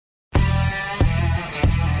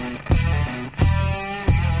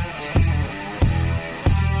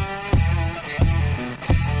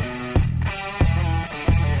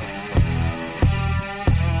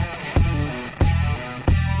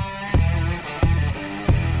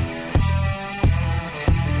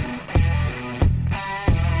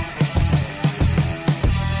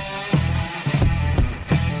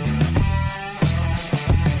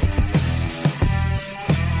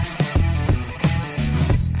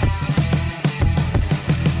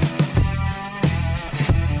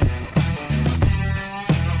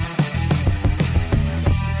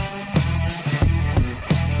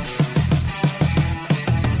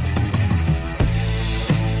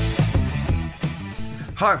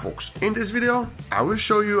Hi folks, in this video I will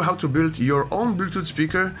show you how to build your own Bluetooth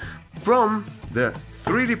speaker from the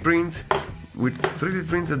 3D print with 3D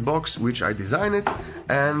printed box which I designed it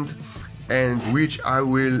and which I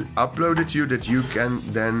will upload it to you that you can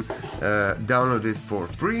then download it for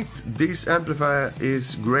free. This amplifier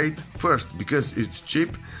is great first because it's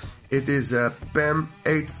cheap. It is a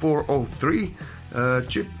PAM8403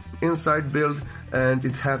 chip inside build, and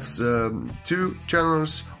it has 2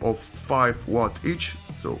 channels of 5 watt each,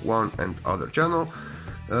 so one and other channel,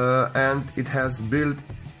 and it has built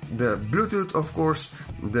the Bluetooth, of course,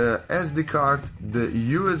 the SD card, the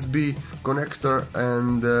USB connector,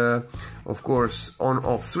 and of course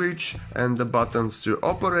on-off switch and the buttons to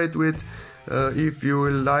operate with. If you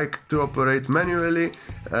will like to operate manually,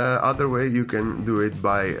 other way you can do it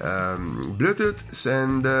by Bluetooth,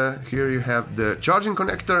 and here you have the charging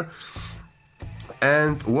connector.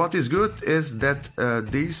 And what is good is that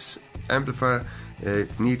this amplifier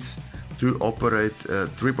needs to operate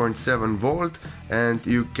 3.7 volt, and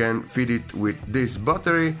you can feed it with this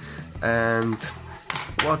battery. And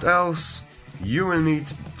what else? You will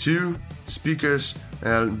need 2 speakers.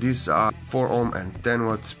 These are 4 ohm and 10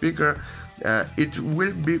 watt speaker. It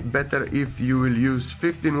will be better if you will use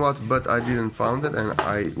 15 watt, but I didn't found it, and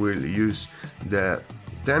I will use the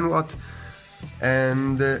 10 watt.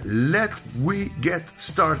 And let we get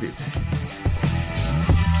started.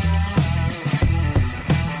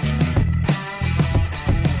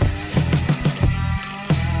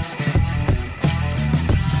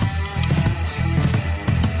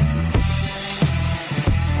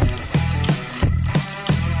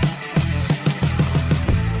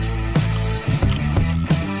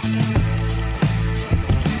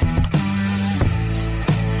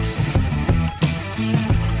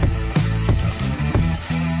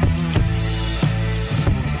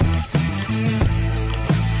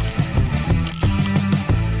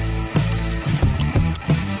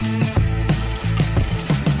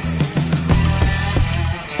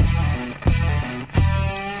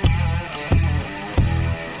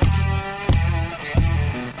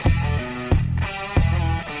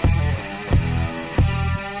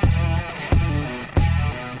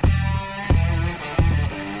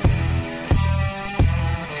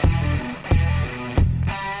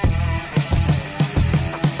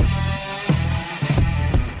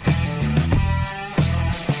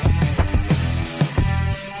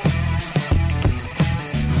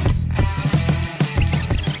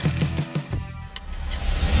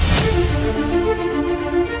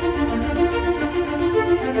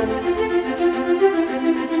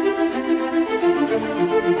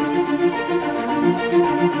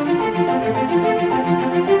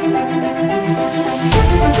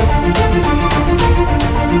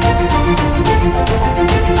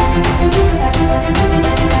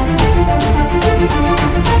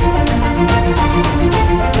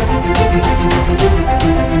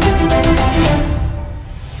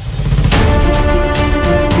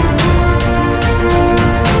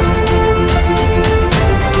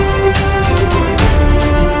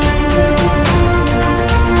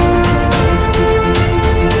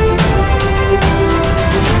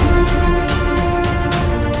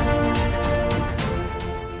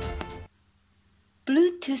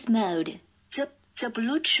 Bluetooth mode. The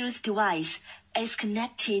Bluetooth device is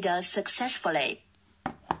connected successfully.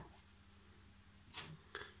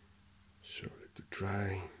 So let's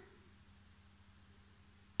try.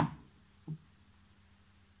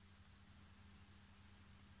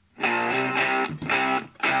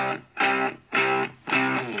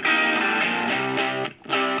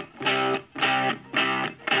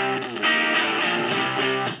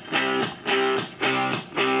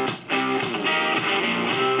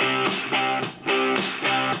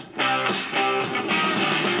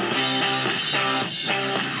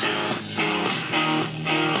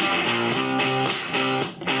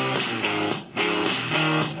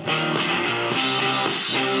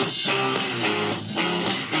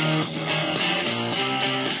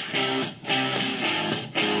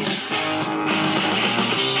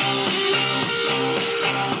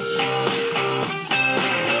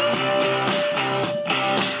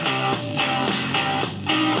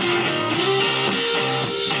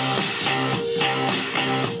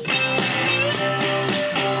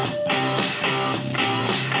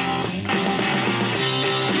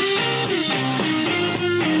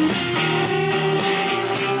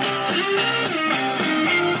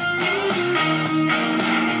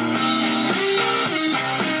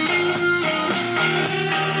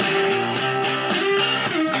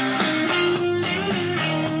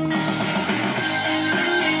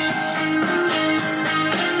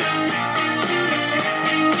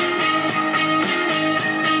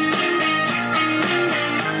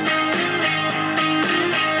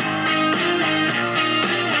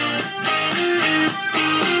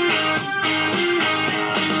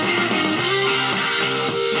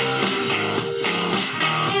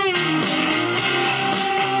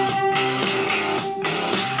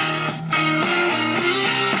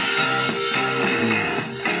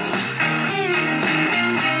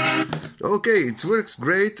 okay, it works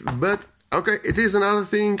great, but okay, it is another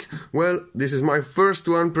thing. Well, this is my first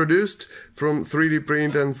one produced from 3D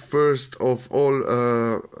print and first of all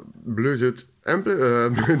Bluetooth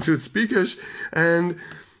speakers, and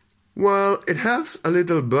well, it has a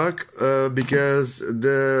little bug because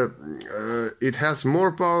it has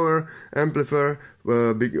more power amplifier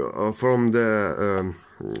from the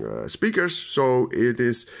speakers, so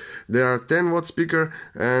there are 10-watt speaker,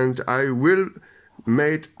 and I will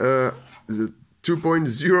make the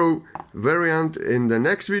 2.0 variant in the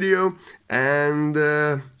next video, and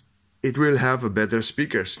it will have a better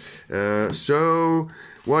speakers. So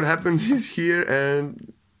what happens is here,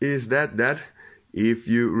 and is that if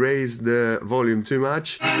you raise the volume too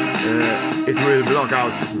much, it will block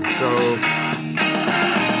out. So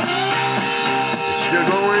it's still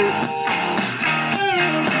going,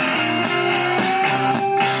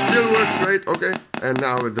 still works great. Okay, and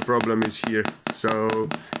now the problem is here. So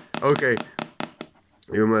okay,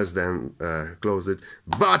 you must then close it.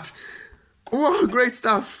 But oh, great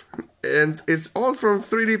stuff! And it's all from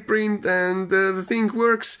 3D print, and the thing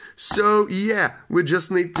works. So yeah, we just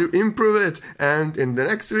need to improve it. And in the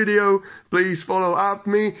next video, please follow up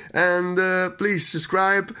me, and please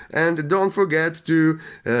subscribe, and don't forget to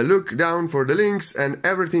look down for the links and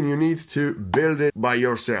everything you need to build it by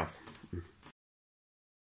yourself.